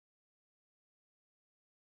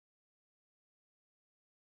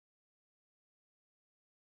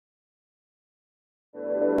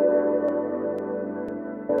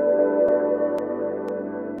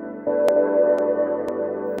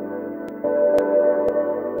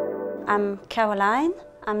I'm Caroline.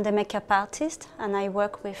 I'm the makeup artist and I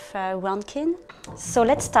work with Rankin. So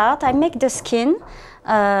let's start. I make the skin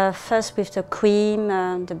first with the cream,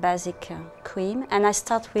 the basic cream, and I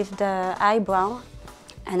start with the eyebrow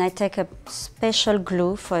and I take a special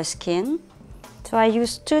glue for skin. So I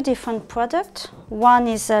use two different products. One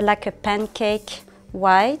is like a pancake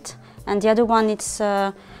white and the other one is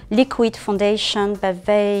liquid foundation but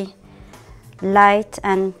very light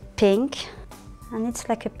and pink. And it's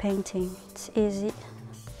like a painting, it's easy.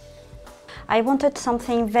 I wanted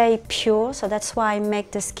something very pure, so that's why I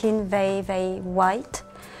make the skin very, very white.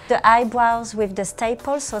 The eyebrows with the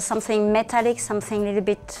staples, so something metallic, something a little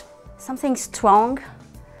bit, something strong.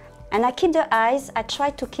 And I keep the eyes, I try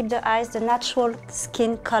to keep the eyes the natural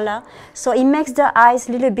skin color, so it makes the eyes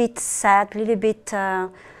a little bit sad, a little bit, yeah,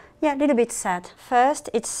 a little bit sad. First,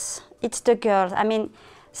 it's the girl. I mean,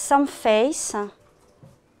 some face,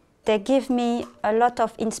 they give me a lot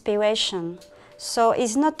of inspiration. So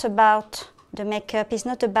it's not about the makeup, it's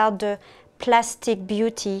not about the plastic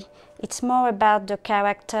beauty. It's more about the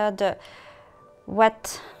character,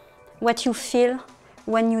 what you feel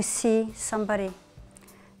when you see somebody.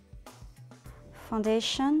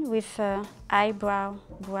 Foundation with an eyebrow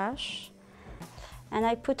brush. And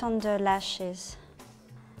I put on the lashes.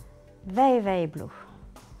 Very, very blue.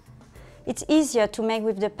 It's easier to make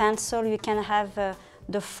with the pencil. You can have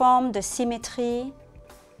the form, the symmetry,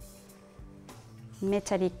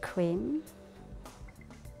 metallic cream,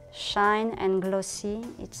 shine and glossy.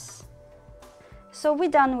 So we're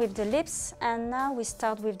done with the lips and now we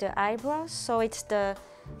start with the eyebrows. So it's the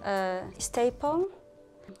staple.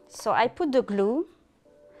 So I put the glue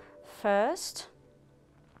first.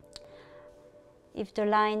 If the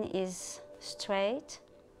line is straight,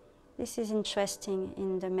 this is interesting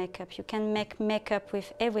in the makeup. You can make makeup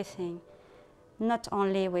with everything. Not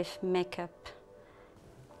only with makeup.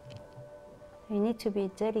 You need to be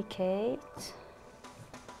delicate.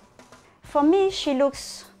 For me, she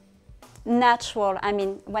looks natural. I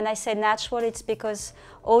mean, when I say natural, it's because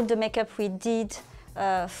all the makeup we did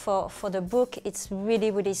for the book, it's really,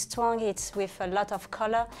 really strong. It's with a lot of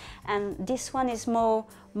color. And this one is more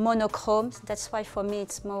monochrome. That's why for me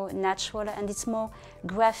it's more natural and it's more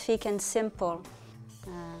graphic and simple.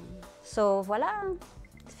 So voila,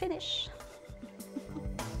 it's finished.